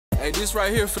Hey, this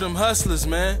right here for them hustlers,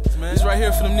 man. This right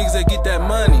here for them niggas that get that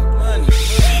money.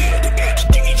 Yeah, it's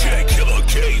DJ Killer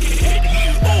Kale hitting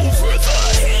you over the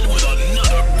head with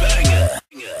another banger.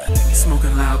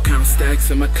 Smoking loud, counting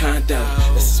stacks in my condo.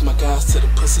 This is my guys to the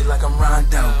pussy like I'm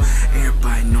Rondo.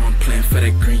 Everybody know I'm playing for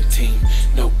that green team.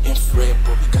 No infrared,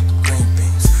 but we got the green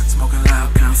beams. Smoking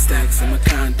loud, counting stacks in my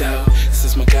condo. This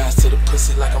is my guys to the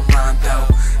pussy like I'm Rondo.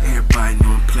 Everybody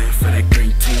know I'm playing for that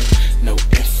green team. No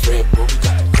infrared, but we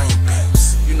got the green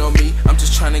beams. You know me, I'm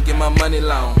just trying to get my money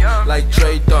long. Like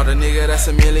Dre thought a nigga, that's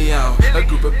a million. A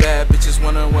group of bad bitches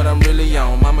wondering what I'm really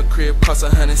on. Mama crib costs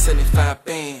 175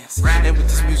 bands. And with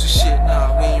this music shit,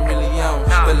 nah, we ain't really on.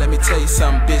 But let me tell you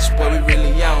something, bitch, boy, we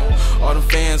really on. All them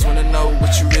fans wanna know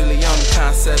what you really on. The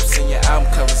concepts in your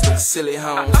album covers look silly,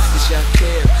 home. It's young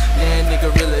Kale, yeah,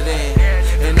 nigga really then.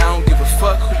 And I don't give a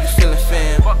fuck who you feelin',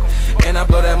 fam. And I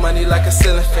blow that money like a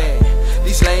ceiling fan.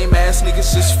 These lame ass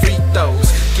niggas just free throws.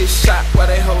 Get shot while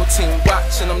they whole team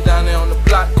watching. I'm down there on the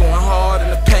block going hard in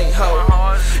the paint hole.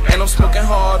 And I'm smoking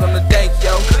hard on the dank,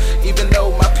 yo. Even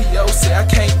though my P.O. say I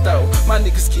can't though. My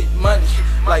niggas get money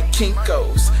like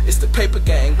Kinko's. It's the paper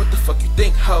gang, what the fuck you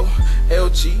think, ho?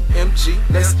 LG, MG,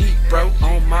 let's eat, bro.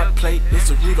 On my plate is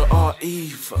the root of all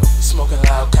evil. Smoking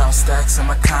loud, count stacks in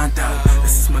my condo.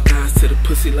 This is my guys to the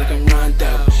pussy like I'm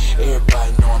Rondo.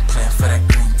 Everybody know I'm playing for that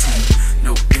green team.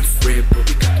 No infrared, but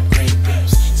we got the green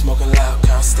beams. Smoking loud,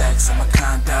 count stacks in my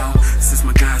condo. This is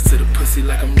my guys to the pussy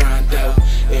like I'm Rondo.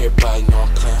 Everybody know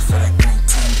I'm playing for that green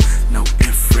team. No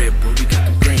infrared, but we got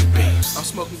the green beams. I'm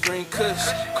smoking green kush,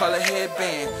 call it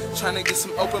headband. Tryna get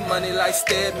some open money like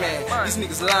Steadman. These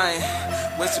niggas lying,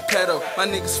 where's your pedal? My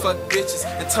niggas fuck bitches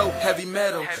and tote heavy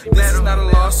metal. This is not a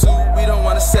lawsuit, we don't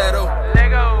wanna settle.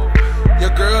 Your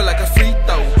girl like a free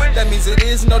throw. That means it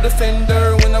is no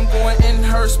defender. When I'm going in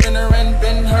her, spinner and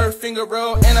bend her finger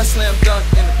roll. And I slam dunk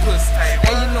in the pussy.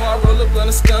 And you know I roll up on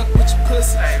a skunk with your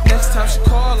pussy. Next time she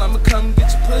call, I'ma come get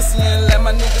your pussy. And let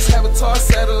my niggas have a toss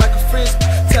saddle like a frisbee.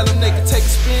 Tell them they can take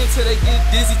a spin till they get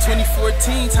dizzy.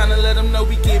 2014, time to let them know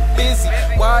we get busy.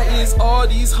 Why is all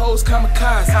these hoes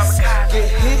kamikazes? Get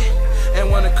hit and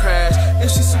wanna crash.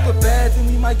 If she's super bad, then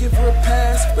we might give her a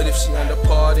pass. But if she under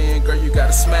partying, girl, you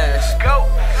gotta smash. Go!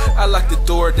 I lock the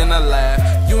door, then I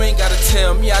laugh. You ain't gotta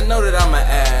tell me, I know that I'm an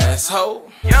asshole.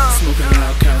 Smoking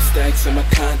loud, count stacks in my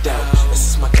condo. This